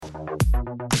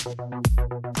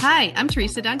Hi, I'm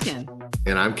Teresa Duncan.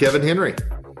 And I'm Kevin Henry.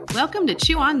 Welcome to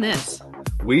Chew on This.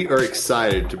 We are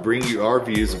excited to bring you our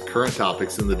views of current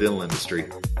topics in the dental industry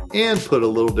and put a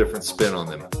little different spin on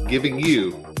them, giving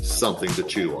you something to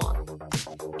chew on.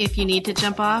 If you need to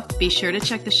jump off, be sure to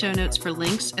check the show notes for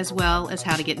links as well as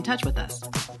how to get in touch with us.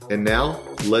 And now,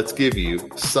 let's give you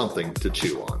something to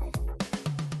chew on.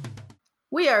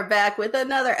 We are back with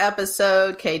another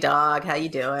episode. K-Dog, how you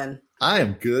doing? I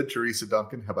am good, Teresa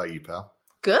Duncan. How about you, pal?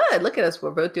 Good. Look at us. We're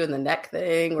both doing the neck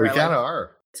thing. We kind of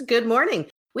are. It's a good morning.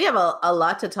 We have a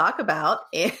lot to talk about.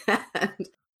 And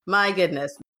my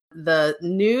goodness, the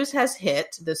news has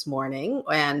hit this morning.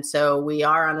 And so we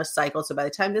are on a cycle. So by the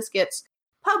time this gets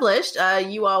published,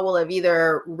 you all will have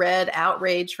either read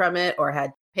outrage from it or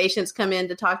had patients come in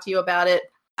to talk to you about it.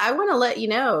 I want to let you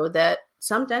know that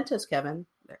some dentists, Kevin,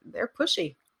 they're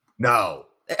pushy. No.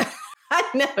 I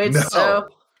know. It's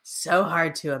so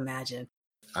hard to imagine.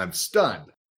 I'm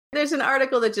stunned. There's an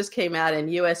article that just came out in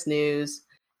U.S. News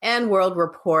and World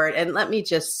Report. And let me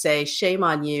just say, shame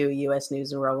on you, U.S.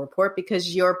 News and World Report,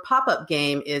 because your pop-up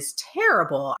game is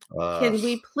terrible. Can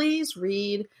we please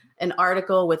read an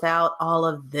article without all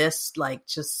of this, like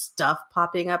just stuff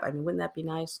popping up? I mean, wouldn't that be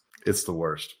nice? It's the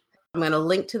worst. I'm going to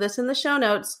link to this in the show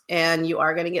notes, and you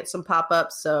are going to get some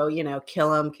pop-ups. So,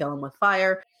 kill them with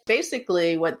fire.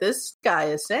 Basically, what this guy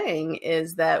is saying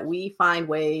is that we find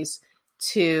ways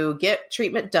to get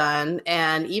treatment done.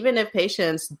 And even if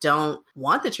patients don't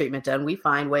want the treatment done, we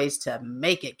find ways to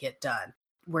make it get done.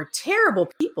 We're terrible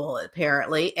people,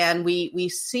 apparently. And we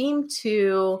seem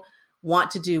to want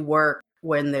to do work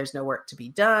when there's no work to be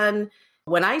done.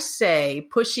 When I say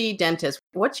pushy dentist,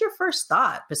 what's your first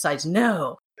thought besides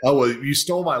no? Oh, well, you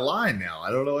stole my line now.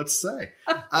 I don't know what to say.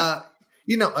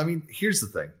 Here's the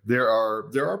thing. There are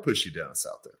pushy dentists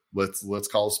out there. Let's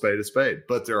call a spade.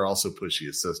 But there are also pushy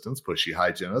assistants, pushy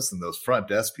hygienists, and those front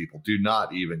desk people. Do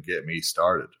not even get me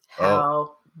started.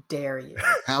 How dare you?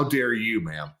 How dare you,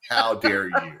 ma'am? How dare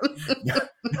you?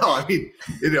 All kidding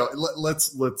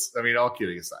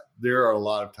aside, there are a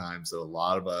lot of times that a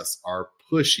lot of us are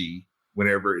pushy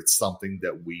whenever it's something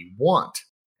that we want.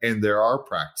 And there are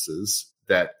practices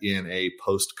that in a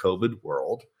post-COVID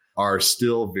world are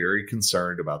still very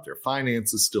concerned about their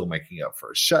finances, still making up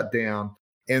for a shutdown.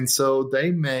 And so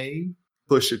they may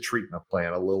push a treatment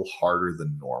plan a little harder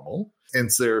than normal.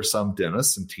 And so there are some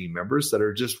dentists and team members that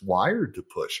are just wired to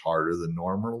push harder than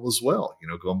normal as well.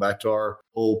 Going back to our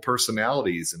whole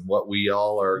personalities and what we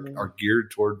all are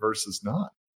geared toward versus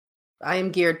not. I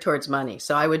am geared towards money,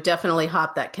 so I would definitely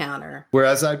hop that counter.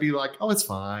 Whereas I'd be like, oh, it's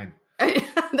fine.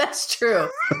 That's true.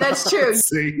 That's true.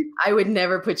 See? I would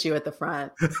never put you at the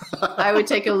front. I would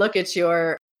take a look at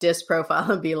your disc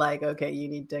profile and be like, okay, you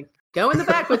need to go in the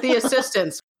back with the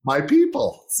assistants. My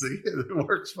people. See, it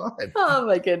works fine. Oh,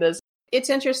 my goodness. It's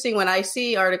interesting when I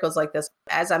see articles like this,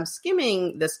 as I'm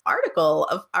skimming this article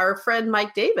of our friend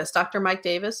Mike Davis. Dr. Mike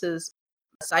Davis is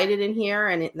cited in here,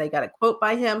 and they got a quote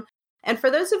by him. And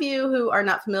for those of you who are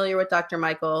not familiar with Dr.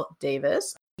 Michael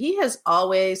Davis, he has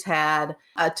always had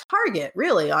a target,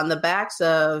 really, on the backs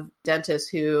of dentists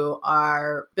who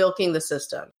are bilking the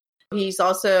system. He's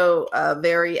also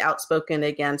very outspoken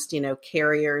against,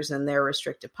 carriers and their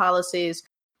restrictive policies.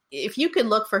 If you could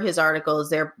look for his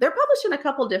articles, they're published in a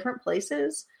couple different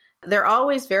places. They're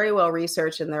always very well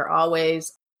researched, and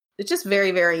it's just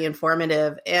very, very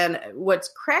informative. And what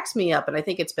cracks me up, and I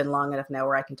think it's been long enough now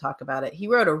where I can talk about it, he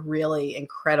wrote a really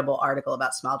incredible article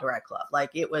about Smile Direct Club.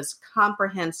 Like, it was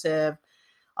comprehensive,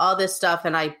 all this stuff.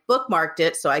 And I bookmarked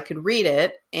it so I could read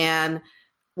it. And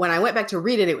when I went back to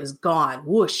read it, it was gone,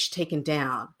 whoosh, taken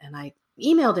down. And I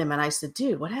emailed him and I said,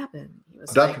 dude, what happened? He was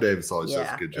Dr. Davis always does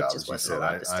a good job, as you said.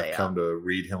 I've come to to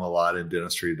read him a lot in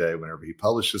Dentistry Today whenever he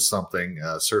publishes something.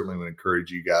 Certainly would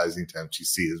encourage you guys, anytime you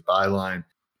see his byline,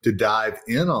 to dive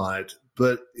in on it.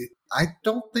 But I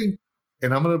don't think,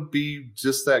 and I'm going to be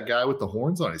just that guy with the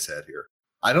horns on his head here,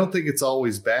 I don't think it's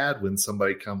always bad when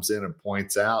somebody comes in and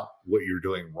points out what you're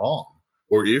doing wrong,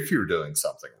 or if you're doing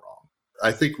something wrong.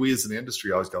 I think we as an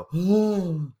industry always go,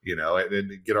 and get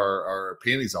our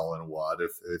panties all in a wad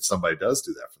if somebody does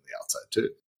do that from the outside too.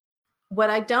 What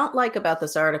I don't like about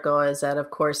this article is that, of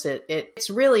course,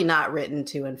 it's really not written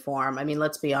to inform. I mean,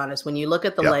 let's be honest. When you look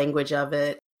at the language of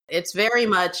it, it's very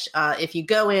much, if you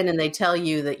go in and they tell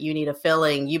you that you need a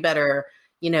filling, you better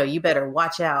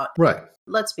watch out. Right.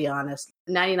 Let's be honest.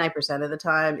 99% of the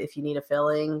time, if you need a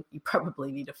filling, you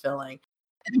probably need a filling.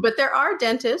 But there are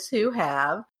dentists who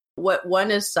have what one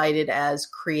is cited as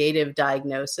creative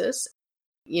diagnosis,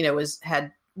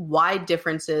 had wide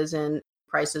differences in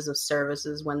prices of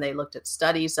services when they looked at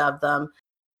studies of them.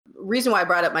 Reason why I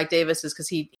brought up Mike Davis is because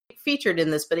he featured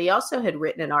in this, but he also had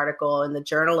written an article in the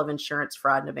Journal of Insurance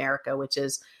Fraud in America, which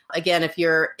is, again, if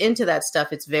you're into that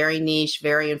stuff, it's very niche,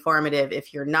 very informative.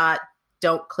 If you're not,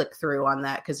 don't click through on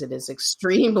that because it is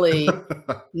extremely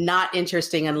not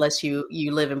interesting unless you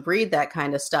live and breathe that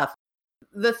kind of stuff.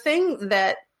 The thing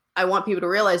that I want people to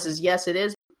realize is, yes, it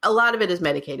is. A lot of it is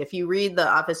Medicaid. If you read the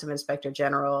Office of Inspector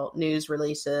General news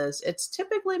releases, it's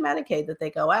typically Medicaid that they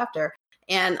go after.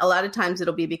 And a lot of times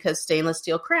it'll be because stainless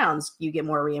steel crowns, you get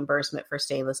more reimbursement for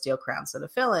stainless steel crowns than a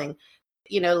filling.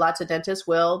 Lots of dentists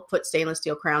will put stainless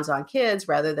steel crowns on kids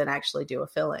rather than actually do a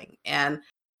filling. And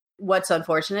what's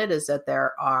unfortunate is that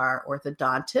there are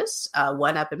orthodontists,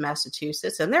 one up in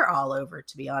Massachusetts, and they're all over,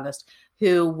 to be honest,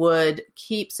 who would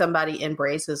keep somebody in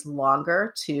braces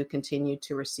longer to continue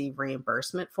to receive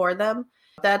reimbursement for them.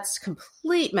 That's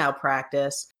complete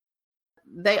malpractice.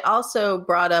 They also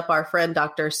brought up our friend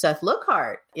Dr. Seth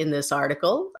Lookhart in this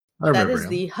article. That is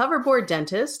the hoverboard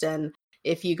dentist. And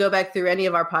if you go back through a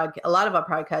lot of our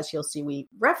podcasts, you'll see we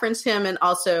reference him. And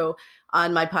also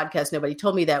on my podcast, Nobody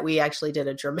Told Me That, we actually did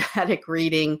a dramatic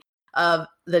reading of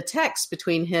the text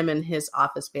between him and his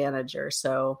office manager.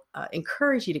 So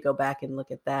encourage you to go back and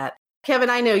look at that. Kevin,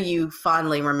 I know you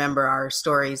fondly remember our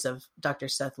stories of Dr.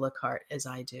 Seth Lookhart, as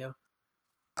I do.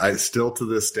 I still, to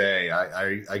this day,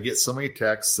 I get so many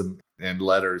texts and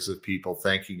letters of people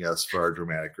thanking us for our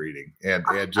dramatic reading and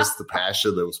just the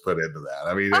passion that was put into that.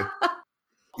 I mean,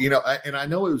 and I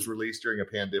know it was released during a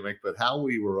pandemic, but how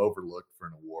we were overlooked for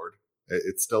an award,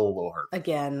 it's still a little hurtful.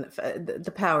 Again,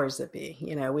 the powers that be,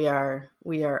 we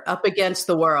are up against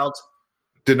the world.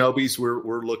 Denobis,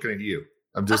 we're looking at you.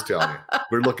 I'm just telling you,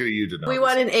 we're looking at you, Denobis. We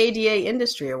want an ADA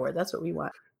industry award. That's what we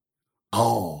want.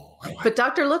 Oh, but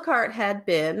Dr. Lookhart had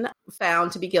been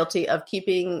found to be guilty of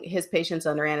keeping his patients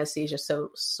under anesthesia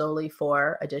solely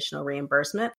for additional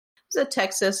reimbursement. He was a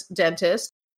Texas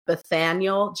dentist,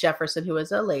 Bethaniel Jefferson, who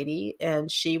was a lady,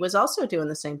 and she was also doing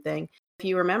the same thing. If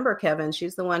you remember, Kevin,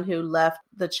 she's the one who left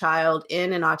the child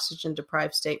in an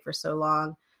oxygen-deprived state for so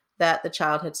long that the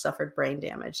child had suffered brain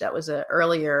damage. That was an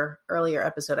earlier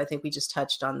episode. I think we just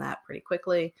touched on that pretty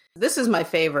quickly. This is my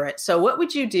favorite. So what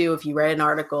would you do if you read an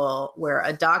article where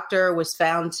a doctor was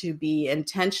found to be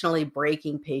intentionally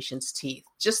breaking patients' teeth?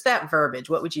 Just that verbiage.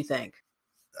 What would you think?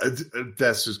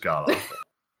 That's just god-awful.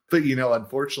 But,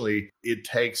 unfortunately, it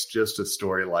takes just a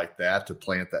story like that to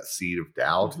plant that seed of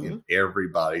doubt in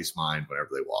everybody's mind whenever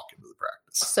they walk into the practice.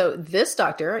 So this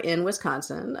doctor in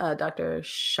Wisconsin, Dr.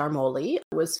 Sharmoli,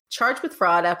 was charged with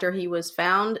fraud after he was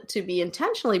found to be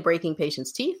intentionally breaking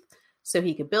patients' teeth so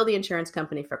he could bill the insurance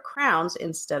company for crowns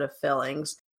instead of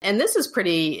fillings. And this is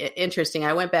pretty interesting.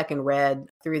 I went back and read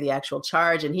through the actual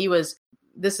charge, and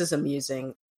this is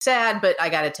amusing. Sad, but I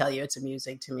got to tell you, it's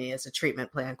amusing to me as a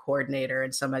treatment plan coordinator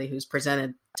and somebody who's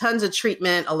presented tons of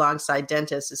treatment alongside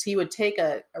dentists, is he would take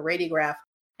a radiograph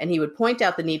and he would point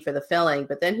out the need for the filling,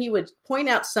 but then he would point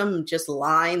out some just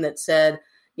line that said,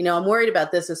 I'm worried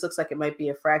about this. This looks like it might be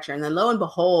a fracture. And then lo and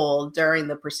behold, during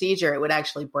the procedure, it would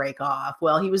actually break off.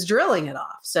 Well, he was drilling it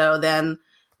off. So then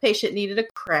patient needed a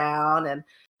crown. And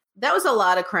that was a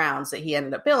lot of crowns that he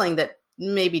ended up billing that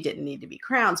maybe didn't need to be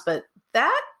crowns. But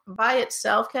that by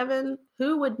itself, Kevin,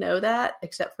 who would know that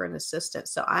except for an assistant?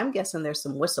 So I'm guessing there's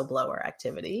some whistleblower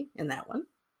activity in that one.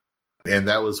 And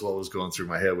that was what was going through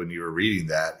my head when you were reading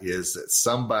that, is that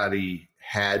somebody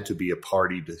had to be a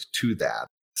party to that,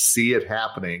 see it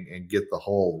happening and get the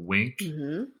whole wink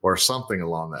or something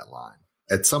along that line.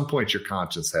 At some point, your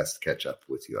conscience has to catch up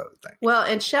with you, I would think. Well,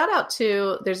 and shout out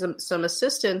to, there's some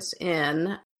assistants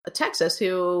in Texas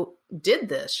who did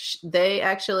this. They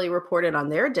actually reported on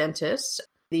their dentists.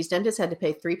 These dentists had to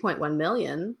pay $3.1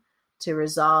 million to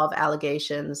resolve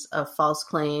allegations of false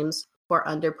claims for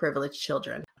underprivileged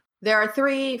children. There are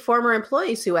 3 former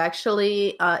employees who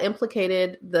actually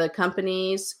implicated the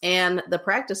companies and the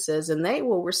practices, and they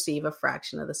will receive a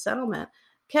fraction of the settlement.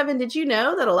 Kevin, did you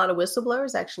know that a lot of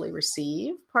whistleblowers actually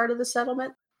receive part of the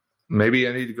settlement? Maybe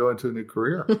I need to go into a new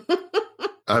career.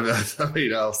 How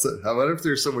about if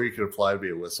there's somewhere you can apply to be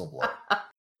a whistleblower?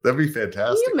 That'd be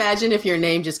fantastic. Can you imagine if your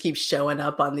name just keeps showing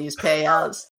up on these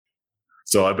payouts?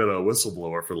 So I've been a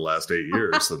whistleblower for the last 8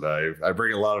 years, and I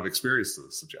bring a lot of experience to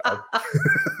this job.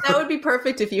 That would be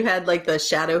perfect if you had like the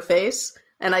shadow face,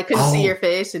 and I couldn't see your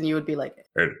face, and you would be like,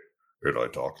 and I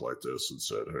talked like this and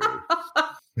said,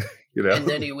 hey. And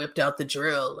then he whipped out the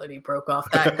drill, and he broke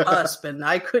off that cusp, and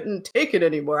I couldn't take it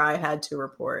anymore. I had to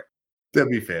report.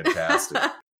 That'd be fantastic.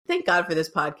 Thank God for this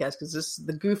podcast, because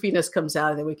the goofiness comes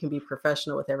out and then we can be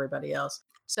professional with everybody else.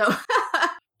 So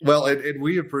Well, and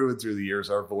we have proven through the years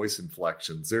our voice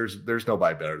inflections. There's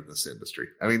nobody better in this industry.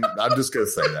 I mean, I'm just going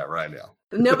to say that right now.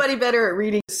 Nobody better at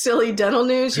reading silly dental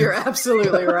news. You're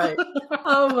absolutely right.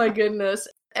 Oh my goodness.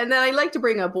 And then I like to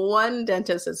bring up one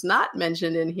dentist that's not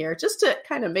mentioned in here, just to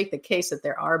kind of make the case that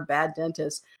there are bad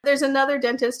dentists. There's another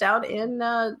dentist out in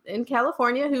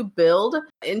California who billed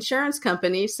insurance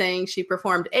companies saying she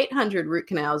performed 800 root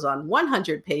canals on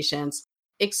 100 patients,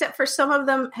 except for some of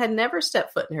them had never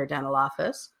stepped foot in her dental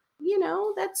office. You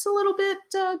know, that's a little bit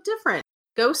different.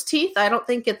 Ghost teeth, I don't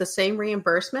think, get the same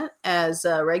reimbursement as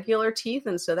regular teeth.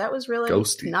 And so that was really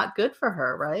not good for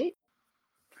her, right?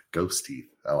 Ghost teeth.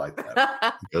 I like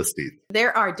that. Ghost teeth.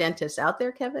 There are dentists out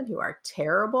there, Kevin, who are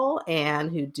terrible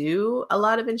and who do a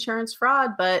lot of insurance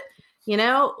fraud. But, you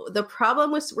know, the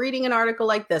problem with reading an article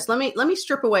like this, let me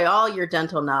strip away all your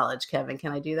dental knowledge, Kevin.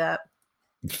 Can I do that?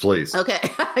 Please. Okay.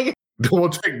 It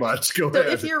won't take much. Go ahead.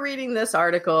 So if you're reading this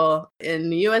article in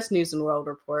the U.S. News and World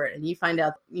Report and you find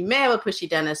out you may have a pushy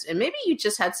dentist and maybe you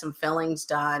just had some fillings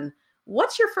done,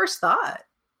 what's your first thought?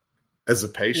 As a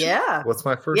patient? Yeah. What's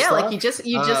my first thought? Like you just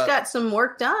got some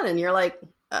work done and you're like,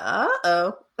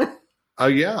 uh-oh. Oh,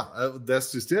 yeah.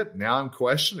 That's just it. Now I'm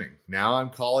questioning. Now I'm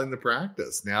calling the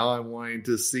practice. Now I'm wanting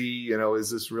to see, you know, is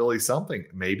this really something?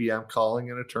 Maybe I'm calling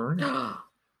an attorney.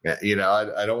 You know,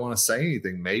 I don't want to say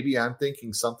anything. Maybe I'm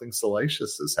thinking something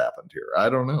salacious has happened here.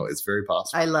 I don't know. It's very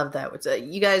possible. I love that.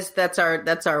 You guys, that's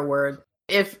our word.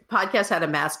 If podcast had a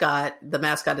mascot, the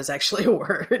mascot is actually a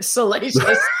word.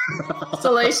 Salacious.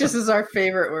 Salacious is our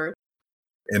favorite word.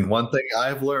 And one thing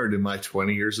I've learned in my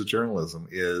 20 years of journalism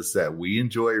is that we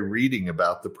enjoy reading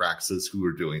about the practices who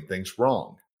are doing things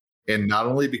wrong. And not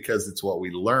only because it's what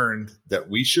we learned that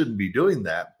we shouldn't be doing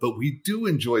that, but we do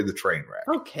enjoy the train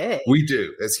wreck. Okay. We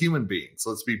do as human beings.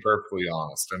 Let's be perfectly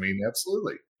honest. I mean,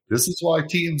 absolutely. This is why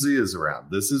TMZ is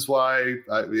around. This is why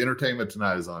Entertainment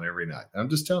Tonight is on every night. I'm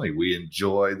just telling you, we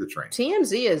enjoy the train.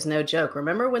 TMZ is no joke.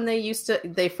 Remember when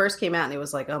they first came out and it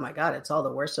was like, oh my God, it's all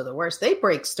the worst of the worst. They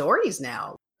break stories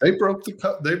now. They broke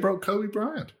Kobe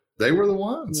Bryant. They were the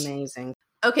ones. Amazing.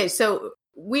 Okay, so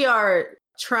we are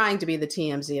trying to be the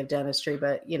TMZ of dentistry,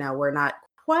 but you know, we're not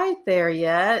quite there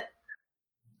yet.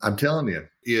 I'm telling you,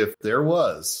 if there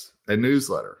was a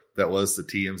newsletter that was the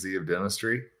TMZ of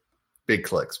dentistry, big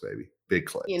clicks, baby. Big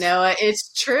clicks. You know,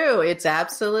 it's true. It's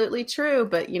absolutely true.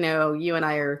 But, you know, you and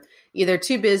I are either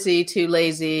too busy, too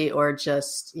lazy, or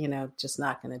just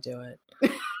not going to do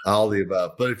it. All the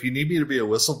above. But if you need me to be a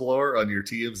whistleblower on your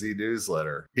TMZ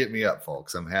newsletter, hit me up,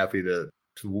 folks. I'm happy to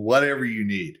whatever you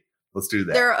need. Let's do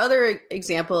that. There are other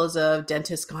examples of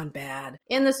dentists gone bad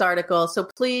in this article. So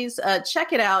please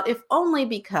check it out, if only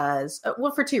because,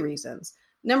 for two reasons.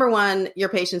 Number one, your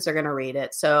patients are going to read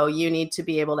it. So you need to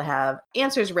be able to have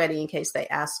answers ready in case they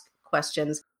ask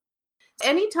questions.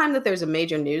 Anytime that there's a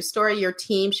major news story, your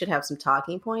team should have some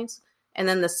talking points. And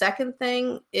then the second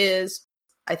thing is,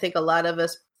 I think a lot of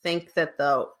us think that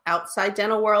the outside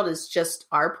dental world is just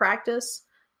our practice.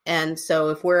 And so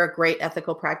if we're a great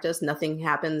ethical practice, nothing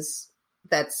happens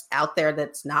that's out there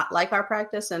that's not like our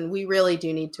practice. And we really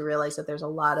do need to realize that there's a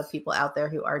lot of people out there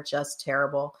who are just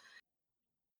terrible.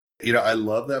 You know, I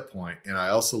love that point. And I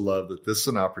also love that this is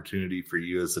an opportunity for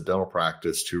you as a dental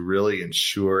practice to really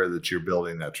ensure that you're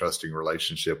building that trusting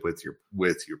relationship with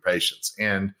your patients.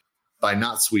 And by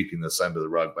not sweeping this under the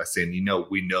rug, by saying, you know,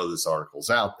 we know this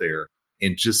article's out there.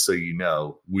 And just so you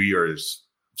know, we are as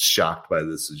shocked by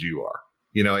this as you are.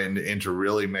 You know, and to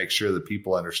really make sure that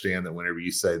people understand that whenever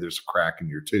you say there's a crack in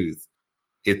your tooth,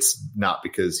 it's not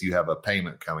because you have a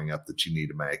payment coming up that you need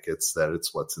to make. It's that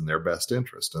it's what's in their best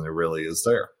interest. And it really is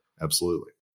there.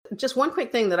 Absolutely. Just one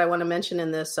quick thing that I want to mention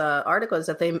in this article is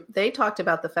that they talked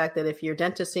about the fact that if your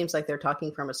dentist seems like they're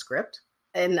talking from a script.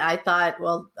 And I thought,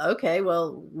 well, okay,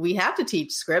 we have to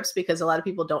teach scripts because a lot of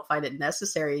people don't find it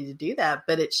necessary to do that.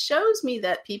 But it shows me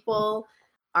that people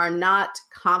are not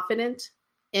confident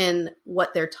in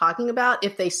what they're talking about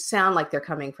if they sound like they're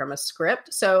coming from a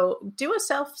script. So do a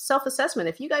self-assessment.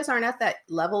 If you guys aren't at that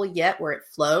level yet where it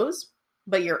flows,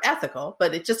 but you're ethical,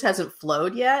 but it just hasn't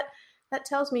flowed yet, that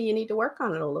tells me you need to work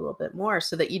on it a little bit more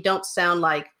so that you don't sound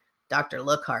like Dr.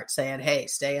 Lookhart saying, hey,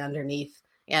 stay underneath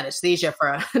anesthesia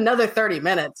for another 30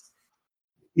 minutes.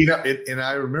 You know, and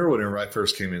I remember whenever I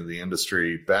first came into the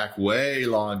industry back way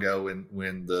long ago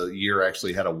when the year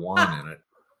actually had a 1 in it,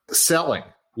 selling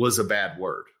was a bad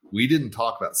word. We didn't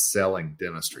talk about selling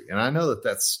dentistry. And I know that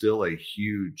that's still a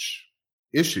huge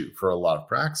issue for a lot of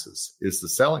practices is the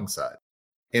selling side.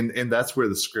 And that's where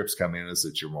the scripts come in, is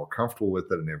that you're more comfortable with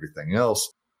it and everything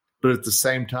else. But at the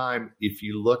same time, if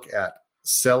you look at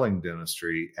selling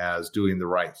dentistry as doing the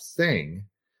right thing,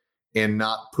 and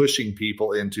not pushing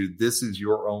people into this is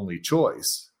your only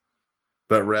choice,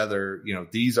 but rather,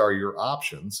 these are your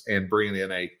options, and bringing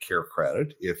in a care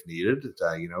credit if needed,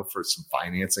 for some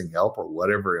financing help or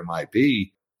whatever it might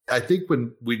be. I think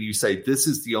when you say this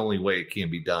is the only way it can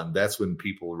be done, that's when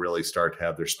people really start to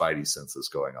have their spidey senses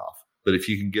going off. But if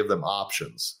you can give them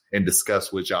options and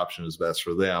discuss which option is best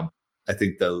for them, I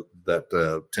think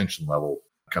that tension level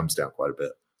comes down quite a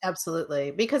bit.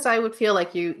 Absolutely. Because I would feel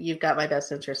like you've got my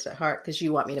best interest at heart because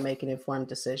you want me to make an informed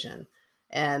decision.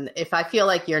 And if I feel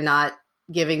like you're not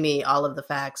giving me all of the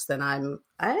facts, then I am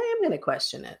going to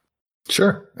question it.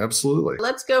 Sure. Absolutely.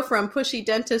 Let's go from pushy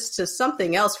dentist to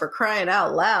something else, for crying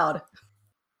out loud.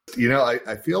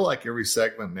 I feel like every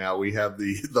segment now we have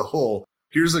the whole,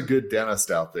 here's a good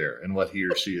dentist out there and what he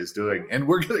or she is doing. And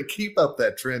we're going to keep up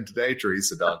that trend today,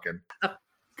 Teresa Duncan,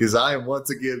 because I am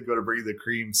once again going to bring the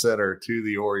cream center to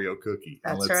the Oreo cookie.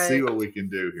 That's and let's right. see what we can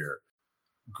do here.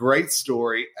 Great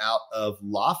story out of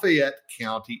Lafayette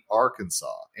County,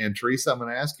 Arkansas. And Teresa, I'm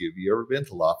going to ask you, have you ever been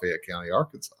to Lafayette County,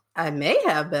 Arkansas? I may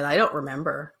have, but I don't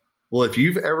remember. Well, if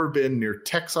you've ever been near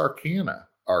Texarkana,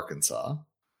 Arkansas,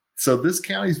 so this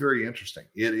county is very interesting.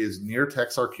 It is near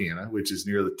Texarkana, which is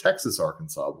near the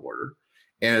Texas-Arkansas border.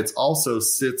 And it also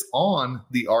sits on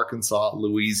the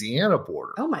Arkansas-Louisiana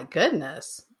border. Oh, my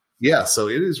goodness. Yeah, so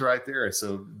it is right there.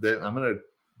 So I'm going to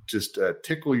just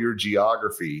tickle your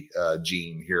geography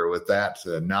gene here with that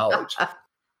knowledge.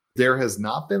 There has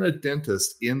not been a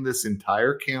dentist in this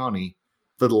entire county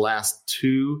for the last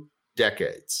 2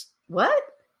 decades. What?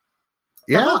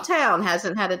 Yeah. The whole town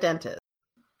hasn't had a dentist.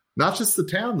 Not just the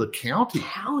town, the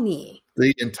county.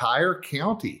 The entire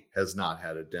county has not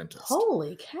had a dentist.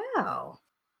 Holy cow.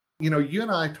 You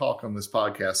and I talk on this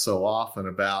podcast so often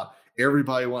about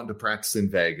everybody wanting to practice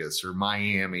in Vegas or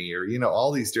Miami or,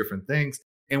 all these different things.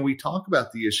 And we talk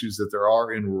about the issues that there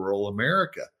are in rural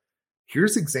America.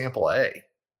 Here's example A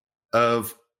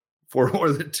of, for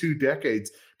more than 2 decades,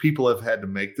 people have had to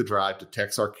make the drive to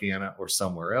Texarkana or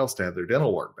somewhere else to have their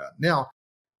dental work done. Now,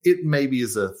 it maybe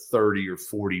is a 30 or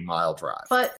 40 mile drive.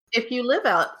 But if you live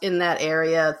out in that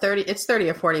area, it's 30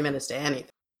 or 40 minutes to anything.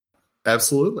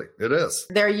 Absolutely, it is.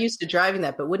 They're used to driving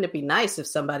that, but wouldn't it be nice if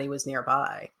somebody was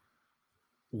nearby?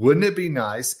 Wouldn't it be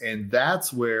nice? And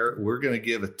that's where we're going to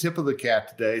give a tip of the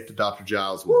cap today to Dr.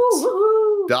 Giles Willis.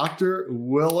 Woo-hoo. Dr.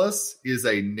 Willis is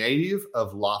a native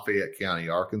of Lafayette County,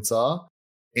 Arkansas.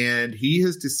 And he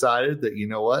has decided that,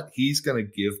 he's going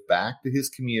to give back to his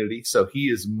community. So he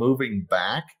is moving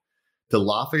back to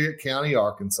Lafayette County,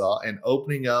 Arkansas, and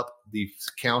opening up the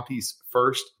county's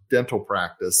first dental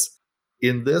practice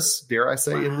in this, dare I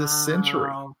say, in this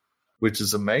century, which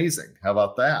is amazing. How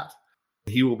about that?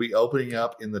 He will be opening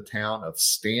up in the town of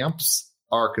Stamps,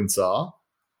 Arkansas.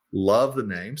 Love the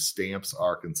name, Stamps,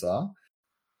 Arkansas.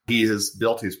 He has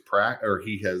built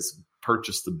he has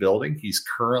purchased the building. He's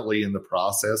currently in the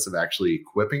process of actually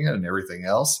equipping it and everything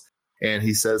else. And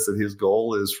he says that his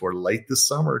goal is for late this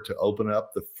summer to open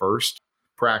up the first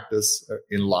practice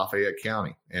in Lafayette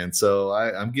County. And so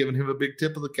I'm giving him a big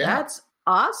tip of the cap. That's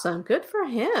awesome. Good for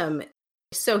him.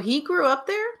 So he grew up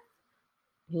there?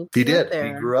 He did.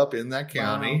 He grew up in that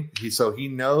county. Wow. He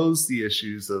knows the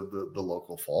issues of the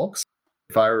local folks.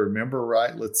 If I remember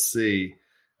right, let's see.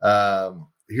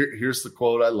 Here's the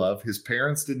quote I love. His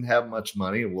parents didn't have much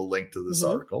money, and we'll link to this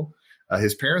article.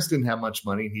 His parents didn't have much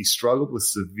money, and he struggled with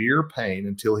severe pain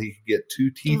until he could get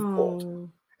 2 teeth pulled.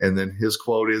 And then his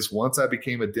quote is, once I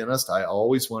became a dentist, I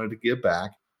always wanted to give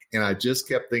back. And I just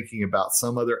kept thinking about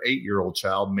some other 8-year-old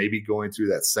child maybe going through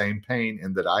that same pain,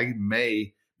 and that I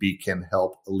can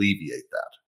help alleviate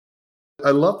that.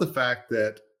 I love the fact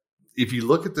that if you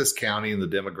look at this county and the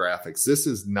demographics, this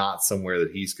is not somewhere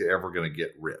that he's ever going to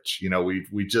get rich.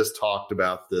 We just talked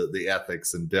about the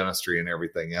ethics and dentistry and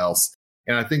everything else.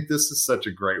 And I think this is such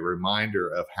a great reminder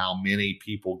of how many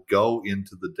people go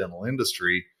into the dental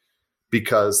industry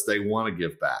because they want to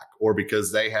give back or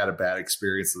because they had a bad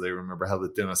experience. So they remember how the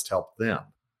dentist helped them.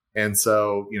 And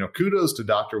so, kudos to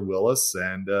Dr. Willis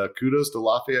and kudos to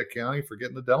Lafayette County for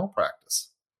getting the dental practice.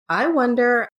 I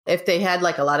wonder if they had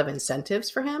a lot of incentives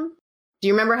for him. Do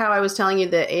you remember how I was telling you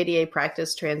the ADA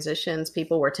practice transitions?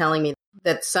 People were telling me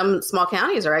that some small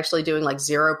counties are actually doing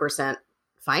 0%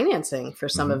 financing for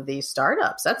some of these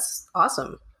startups. That's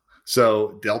awesome.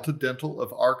 So Delta Dental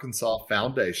of Arkansas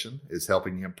Foundation is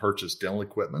helping him purchase dental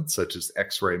equipment such as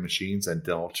x-ray machines and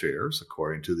dental chairs,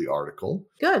 according to the article.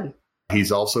 Good.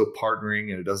 He's also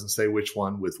partnering, and it doesn't say which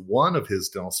one, with one of his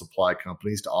dental supply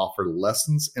companies to offer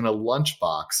lessons in a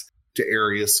lunchbox to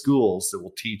area schools that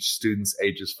will teach students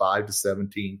ages 5 to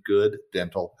 17 good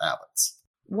dental habits.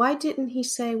 Why didn't he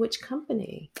say which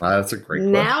company? That's a great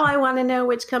question. Now I want to know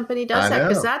which company does that,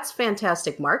 because know. that's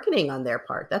fantastic marketing on their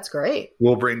part. That's great.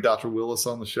 We'll bring Dr. Willis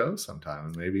on the show sometime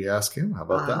and maybe ask him. How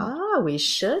about that? We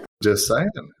should. Just saying.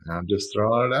 I'm just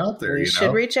throwing it out there. We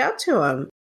should reach out to him.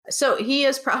 So he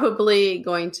is probably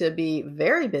going to be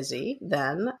very busy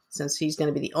then, since he's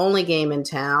going to be the only game in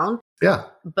town. Yeah.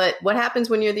 But what happens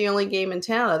when you're the only game in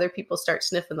town? Other people start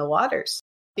sniffing the waters.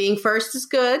 Being first is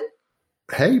good.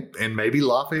 Hey, and maybe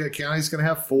Lafayette County is going to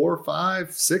have 4,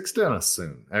 5, 6 dentists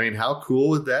soon. I mean, how cool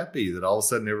would that be that all of a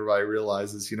sudden everybody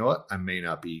realizes, you know what? I may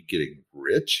not be getting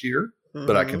rich here,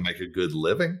 but I can make a good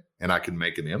living and I can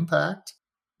make an impact.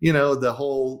 You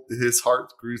know, his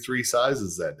heart grew 3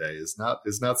 sizes that day is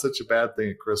not such a bad thing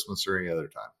at Christmas or any other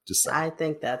time. Just saying. I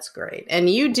think that's great. And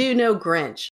you do know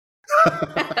Grinch.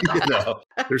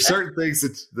 There's certain things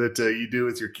that you do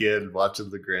with your kid, watching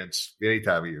the Grinch any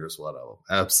time of year is one of them.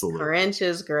 Absolutely. Grinch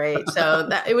is great. So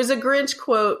it was a Grinch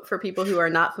quote for people who are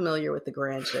not familiar with the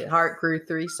Grinch. The heart grew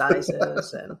 3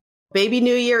 sizes. And Baby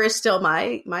New Year is still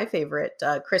my favorite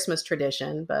Christmas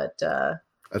tradition, but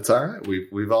that's all right.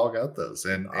 We've all got those.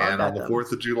 And on the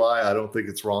 4th of July, I don't think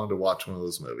it's wrong to watch one of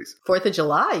those movies. 4th of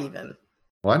July even.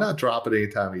 Why not drop it any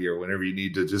time of year whenever you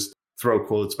need to just throw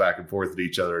quotes back and forth at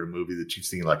each other in a movie that you've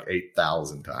seen like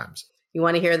 8,000 times. You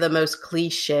want to hear the most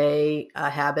cliche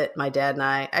habit? My dad and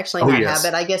I, actually not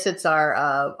habit. I guess it's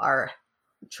our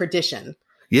tradition.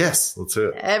 Yes, let's do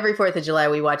it. Every 4th of July,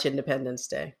 we watch Independence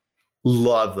Day.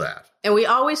 Love that. And we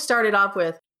always started off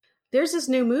with, there's this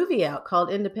new movie out called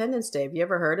Independence Day. Have you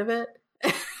ever heard of it?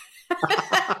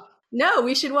 No,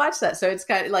 we should watch that. So it's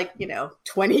kind of like,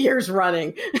 20 years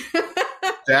running.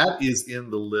 That is in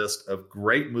the list of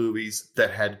great movies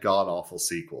that had god-awful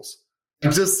sequels.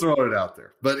 I'm just throwing it out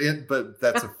there. But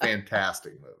that's a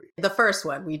fantastic movie. The first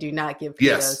one, we do not give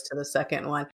kudos to the second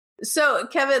one. So,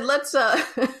 Kevin, let's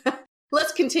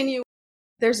continue.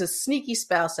 There's a sneaky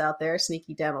spouse out there,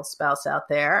 sneaky dental spouse out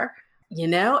there,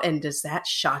 and does that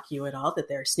shock you at all that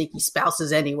there are sneaky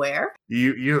spouses anywhere?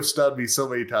 You have stunned me so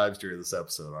many times during this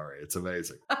episode, Ari. It's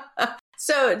amazing.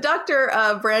 So Dr.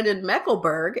 Brandon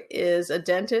Meckelberg is a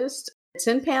dentist. It's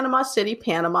in Panama City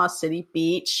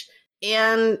Beach,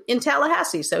 and in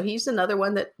Tallahassee. So he's another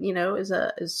one that,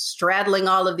 is straddling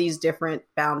all of these different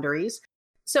boundaries.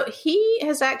 So he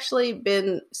has actually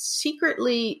been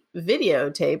secretly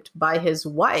videotaped by his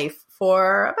wife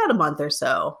for about a month or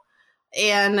so.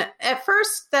 And at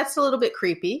first, that's a little bit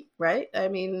creepy, right? I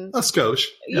mean, a skosh.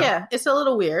 Yeah, it's a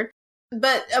little weird.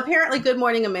 But apparently Good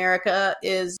Morning America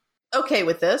is okay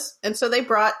with this. And so they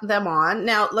brought them on.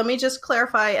 Now, let me just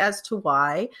clarify as to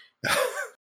why.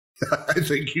 I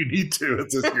think you need to.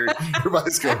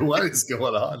 Everybody's going, what is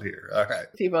going on here? All right.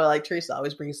 People are like, Teresa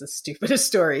always brings the stupidest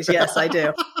stories. Yes, I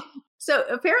do. So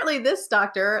apparently this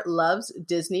doctor loves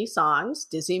Disney songs,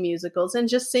 Disney musicals, and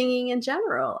just singing in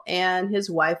general. And his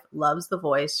wife loves the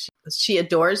voice. She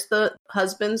adores the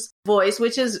husband's voice,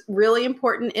 which is really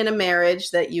important in a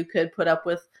marriage, that you could put up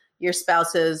with your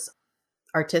spouse's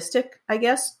artistic, I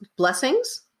guess,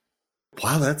 blessings.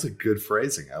 Wow, that's a good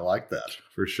phrasing. I like that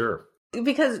for sure.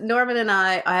 Because Norman and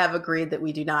I have agreed that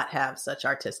we do not have such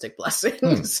artistic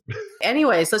blessings.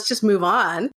 Anyways, let's just move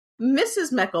on.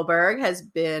 Mrs. Meckelberg has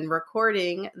been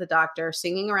recording the doctor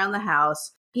singing around the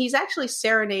house. He's actually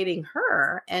serenading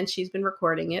her, and she's been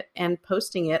recording it and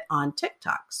posting it on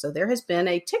TikTok. So there has been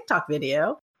a TikTok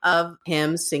video of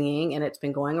him singing, and it's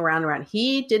been going around.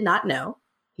 He did not know.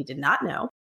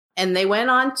 And they went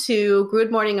on to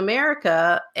Good Morning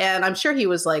America, and I'm sure he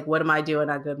was like, what am I doing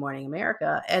on Good Morning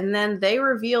America? And then they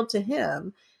revealed to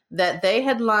him that they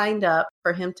had lined up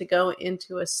for him to go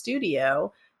into a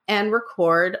studio and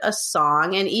record a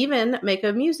song and even make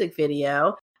a music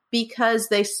video, because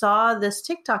they saw this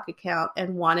TikTok account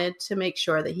and wanted to make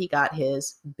sure that he got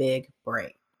his big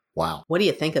break. Wow. What do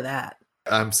you think of that?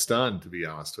 I'm stunned, to be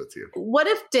honest with you. What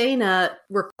if Dana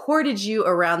recorded you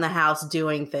around the house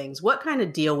doing things? What kind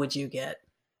of deal would you get?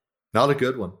 Not a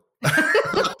good one.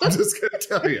 I'm just going to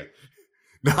tell you.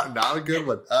 Not a good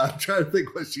one. I'm trying to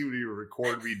think what she would even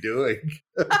record me doing,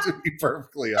 to be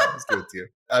perfectly honest with you.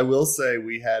 I will say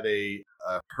we had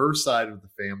her side of the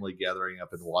family gathering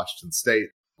up in Washington State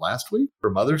last week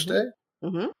for Mother's Day.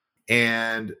 Mm-hmm.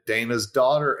 And Dana's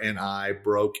daughter and I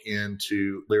broke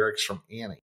into lyrics from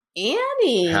Annie.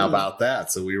 How about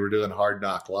that? So we were doing Hard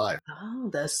Knock Live. Oh,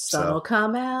 the sun will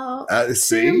come out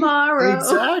tomorrow.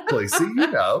 Exactly. See, you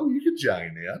can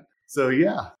join in. So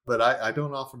yeah, but I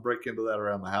don't often break into that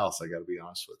around the house. I got to be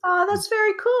honest with you. Oh, that's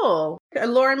very cool.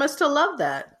 Lauren must have loved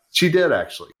that. She did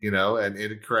actually, and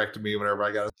it corrected me whenever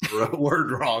I got a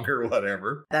word wrong or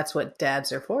whatever. That's what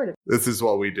dads are for. This is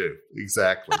what we do.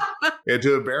 Exactly. And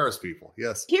to embarrass people.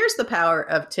 Yes. Here's the power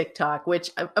of TikTok,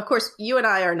 which of course you and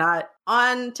I are not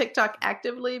on TikTok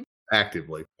actively.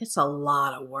 It's a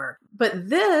lot of work. But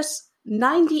this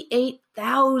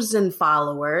 98,000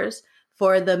 followers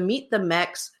for the Meet the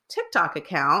Mex TikTok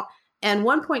account and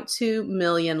 1.2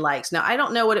 million likes. Now, I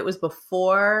don't know what it was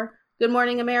before Good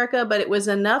Morning America, but it was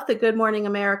enough that Good Morning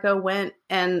America went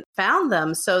and found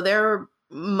them. So there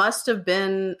must have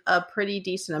been a pretty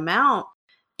decent amount.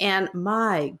 And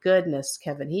my goodness,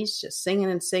 Kevin, he's just singing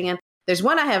and singing. There's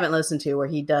one I haven't listened to where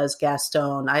he does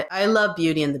Gaston. I love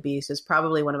Beauty and the Beast. It's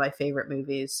probably one of my favorite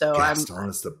movies. So Gaston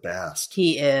is the best.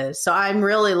 He is. So I'm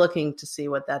really looking to see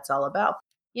what that's all about.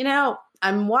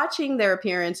 I'm watching their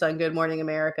appearance on Good Morning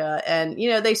America, and,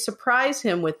 they surprise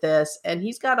him with this, and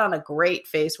he's got on a great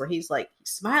face where he's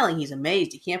smiling. He's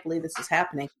amazed. He can't believe this is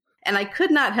happening. And I could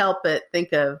not help but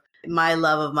think of my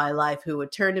love of my life, who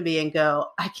would turn to me and go,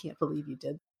 I can't believe you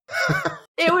did.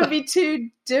 It would be two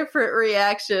different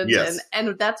reactions. Yes.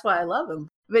 And that's why I love him.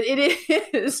 But it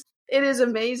is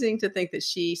amazing to think that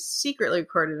she secretly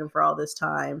recorded him for all this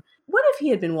time. What if he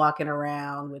had been walking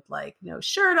around with no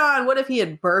shirt on? What if he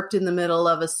had burped in the middle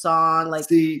of a song?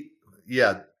 See,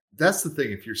 yeah, that's the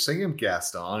thing. If you're singing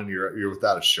Gaston and you're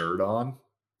without a shirt on,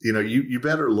 you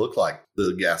better look like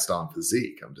the Gaston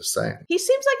physique. I'm just saying. He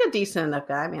seems like a decent enough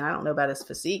guy. I mean, I don't know about his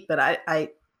physique, but I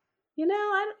don't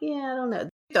know.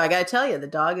 I got to tell you, the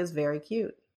dog is very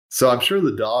cute. So I'm sure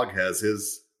the dog has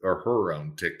his or her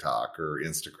own TikTok or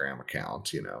Instagram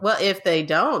account, Well, if they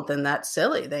don't, then that's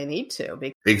silly. They need to.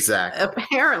 Exactly.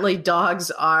 Apparently,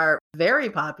 dogs are very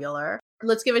popular.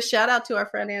 Let's give a shout out to our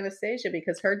friend Anastasia,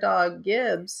 because her dog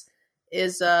Gibbs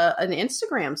is an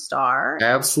Instagram star.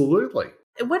 Absolutely.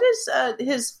 What is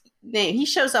his name? He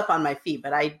shows up on my feed,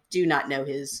 but I do not know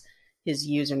his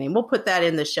username. We'll put that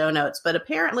in the show notes. But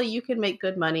apparently you can make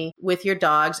good money with your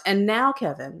dogs. And now,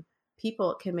 Kevin,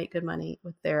 people can make good money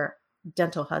with their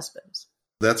dental husbands.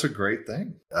 That's a great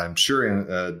thing. I'm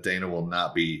sure Dana will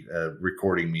not be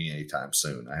recording me anytime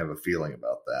soon. I have a feeling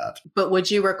about that. But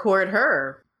would you record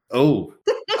her? Oh,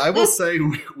 I will say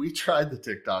we tried the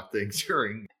TikTok thing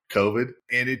during COVID,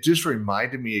 and it just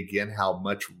reminded me again how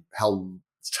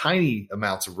tiny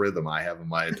amounts of rhythm I have in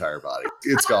my entire body.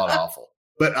 It's gone awful.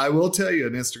 But I will tell you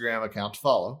an Instagram account to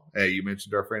follow. Hey, you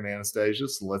mentioned our friend Anastasia,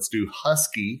 so let's do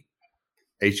Husky,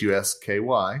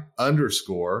 HUSKY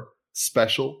 _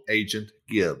 Special Agent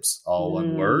Gibbs, all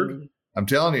one word. I'm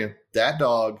telling you, that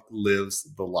dog lives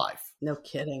the life. No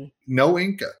kidding. No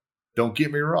Inca. Don't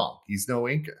get me wrong. He's no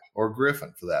Inca or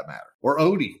Griffin for that matter. Or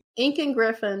Odie. Inca,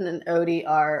 Griffin, and Odie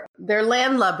they're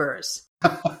landlubbers.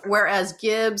 Whereas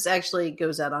Gibbs actually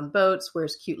goes out on boats,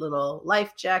 wears cute little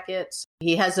life jackets.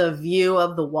 He has a view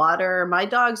of the water. My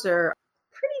dogs are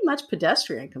pretty much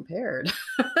pedestrian compared.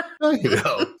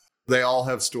 They all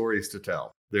have stories to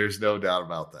tell. There's no doubt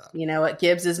about that. You know what?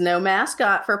 Gibbs is no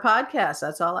mascot for podcasts.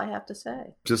 That's all I have to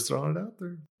say. Just throwing it out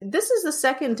there. This is the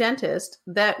second dentist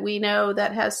that we know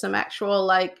that has some actual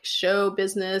show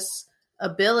business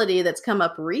ability that's come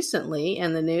up recently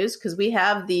in the news, because we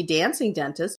have the dancing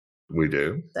dentist. We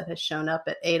do. That has shown up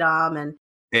at ADOM.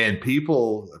 And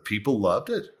people loved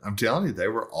it. I'm telling you, they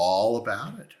were all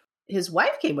about it. His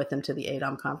wife came with him to the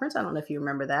ADOM conference. I don't know if you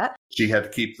remember that. She had to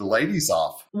keep the ladies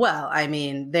off. Well, I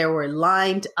mean, they were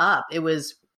lined up. It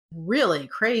was really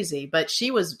crazy, but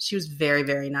she was very,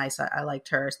 very nice. I liked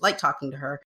her, like talking to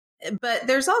her. But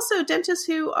there's also dentists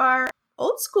who are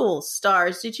old school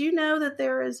stars. Did you know that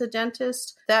there is a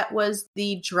dentist that was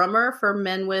the drummer for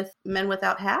Men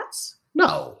Without Hats?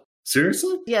 No.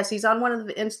 Seriously? Yes, he's on one of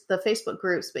the Facebook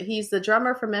groups, but he's the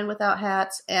drummer for Men Without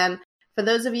Hats. And for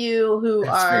those of you who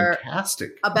are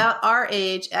fantastic. About our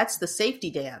age, that's the safety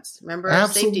dance. Remember?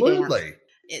 Absolutely. Safety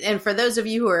dance. And for those of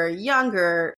you who are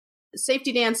younger,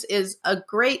 Safety Dance is a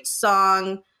great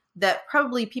song that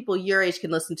probably people your age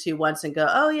can listen to once and go,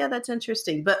 oh yeah, that's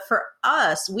interesting. But for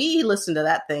us, we listen to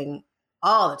that thing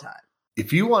all the time.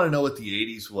 If you want to know what the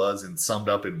 80s was and summed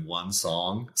up in one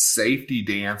song, Safety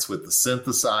Dance with the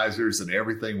synthesizers and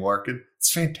everything working,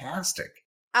 it's fantastic.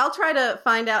 I'll try to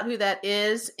find out who that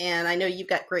is. And I know you've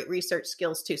got great research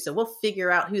skills too. So we'll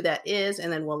figure out who that is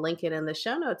and then we'll link it in the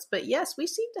show notes. But yes, we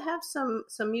seem to have some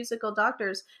musical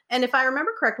doctors. And if I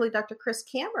remember correctly, Dr. Chris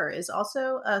Kammer is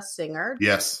also a singer.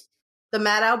 Yes. The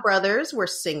Maddow brothers were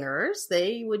singers.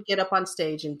 They would get up on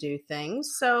stage and do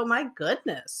things. So my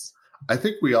goodness. I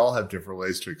think we all have different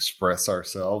ways to express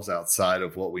ourselves outside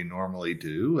of what we normally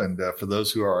do. And for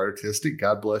those who are artistic,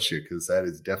 God bless you, because that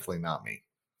is definitely not me.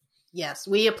 Yes,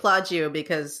 we applaud you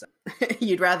because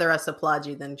you'd rather us applaud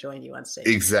you than join you on stage.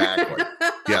 Exactly.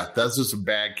 Yeah, those are some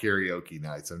bad karaoke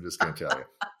nights. I'm just going to tell you.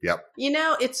 Yep. You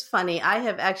know, it's funny. I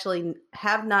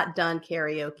have not done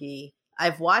karaoke.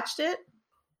 I've watched it,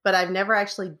 but I've never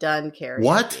actually done karaoke.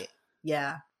 What?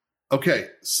 Yeah. Okay,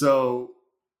 so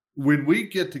when we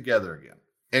get together again,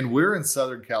 and we're in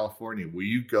Southern California, will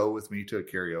you go with me to a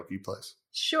karaoke place?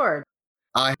 Sure.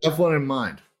 I have one in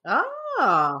mind.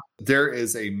 Oh. There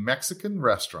is a Mexican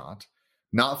restaurant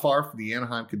not far from the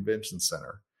Anaheim Convention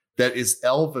Center that is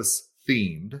Elvis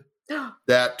themed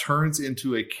that turns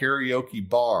into a karaoke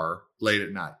bar late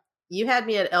at night. You had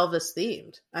me at Elvis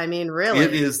themed. I mean, really.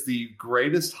 It is the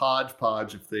greatest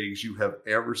hodgepodge of things you have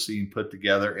ever seen put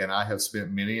together. And I have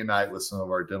spent many a night with some of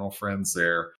our dental friends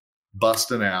there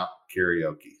busting out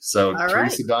karaoke. So, All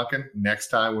Teresa right. Duncan, next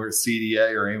time we're at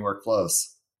CDA or anywhere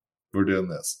close, we're doing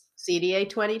this. CDA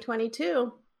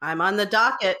 2022. I'm on the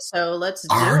docket, so let's do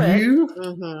Are it. you?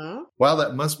 Mm-hmm. Wow,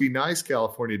 that must be nice,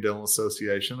 California Dental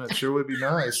Association. That sure would be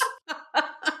nice.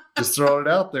 Just throwing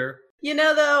it out there. You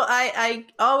know, though, I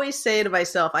always say to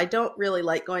myself, I don't really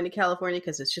like going to California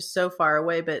because it's just so far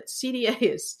away, but CDA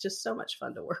is just so much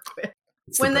fun to work with.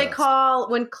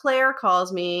 When Claire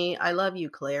calls me, I love you,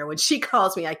 Claire. When she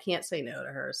calls me, I can't say no to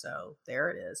her. So there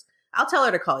it is. I'll tell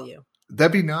her to call you.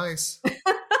 That'd be nice.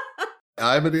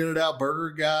 I'm an In-N-Out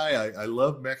Burger guy. I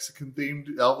love Mexican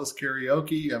themed Elvis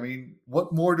karaoke. I mean,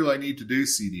 what more do I need to do,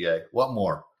 CDA? What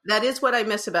more? That is what I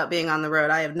miss about being on the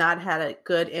road. I have not had a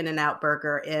good In-N-Out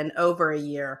burger in over a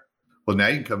year. Well, now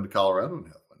you can come to Colorado and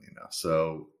have one,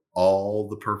 So all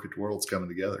the perfect world's coming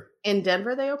together. In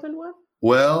Denver, they opened one?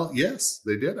 Well, yes,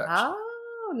 they did actually.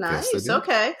 Oh, nice. Yes,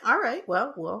 okay. All right.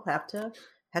 Well, we'll have to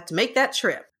make that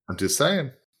trip. I'm just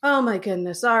saying. Oh my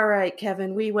goodness. All right,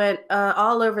 Kevin. We went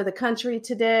all over the country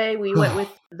today. We went with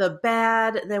the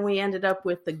bad, then we ended up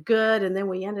with the good, and then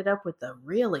we ended up with the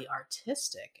really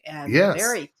artistic and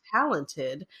very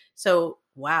talented. So,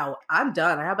 wow, I'm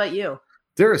done. How about you?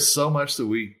 There is so much that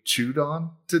we chewed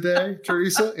on today,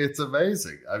 Teresa. It's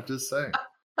amazing. I'm just saying.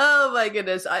 Oh my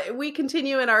goodness. We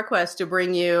continue in our quest to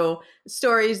bring you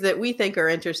stories that we think are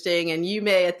interesting, and you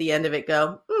may at the end of it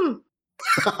go,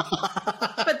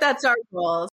 but that's our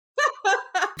goal.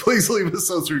 Please leave us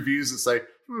those reviews and say,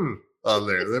 on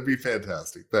there. That'd be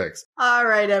fantastic. Thanks. All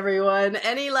right, everyone.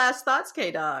 Any last thoughts,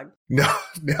 K-Dog? No,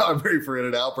 now I'm ready for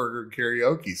In-N-Out Burger and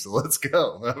karaoke, so let's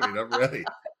go. I mean, I'm ready.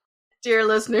 Dear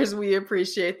listeners, we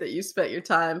appreciate that you spent your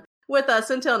time with us.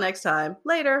 Until next time,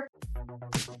 later.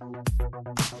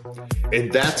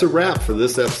 And that's a wrap for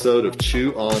this episode of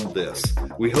Chew on This.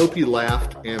 We hope you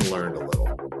laughed and learned a little.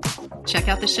 Check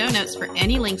out the show notes for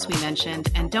any links we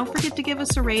mentioned, and don't forget to give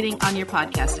us a rating on your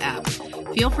podcast app.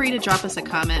 Feel free to drop us a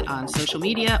comment on social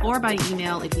media or by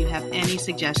email if you have any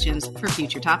suggestions for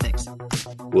future topics.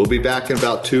 We'll be back in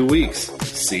about 2 weeks.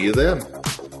 See you then.